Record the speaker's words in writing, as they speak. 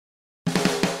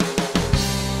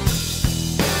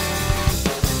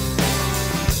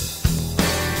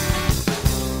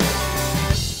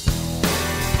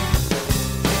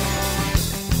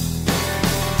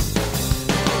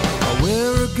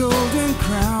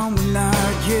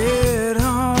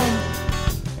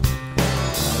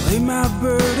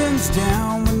burdens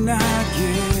down when I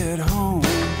get home.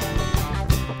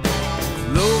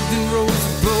 Clothed in robes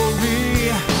of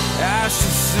glory, I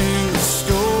shall sing the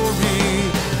story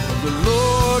of the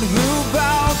Lord who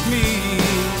bought me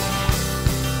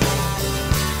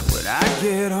when I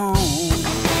get home.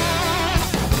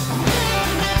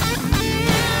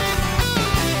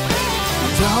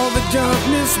 And all the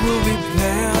darkness will be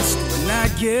past when I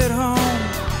get home.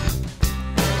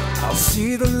 I'll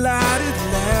see the light at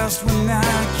last when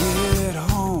I get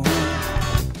home.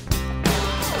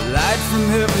 A light from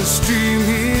heaven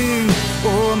streaming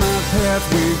o'er my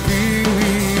pathway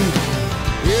beaming,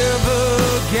 ever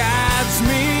guides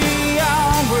me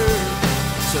onward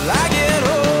till I get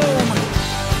home.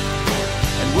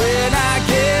 And when I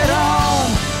get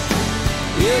home,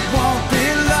 it won't be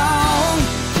long.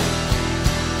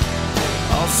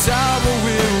 All sorrow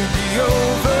will be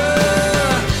over.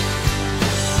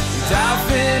 I'll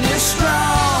finish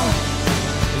strong,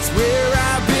 it's where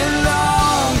I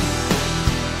belong.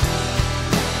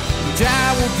 And I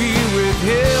will be with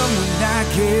him when I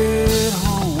get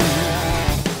home.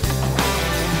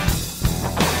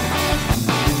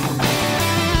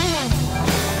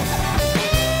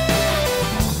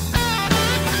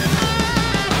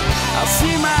 I'll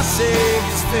see my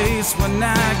Savior's face when I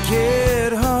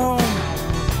get home.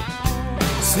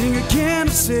 Sing again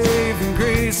of saving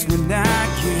grace when I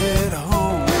get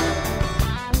home.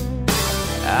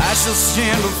 I shall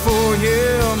stand before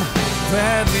him,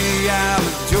 gladly I'll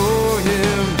adore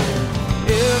him,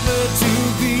 ever to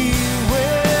be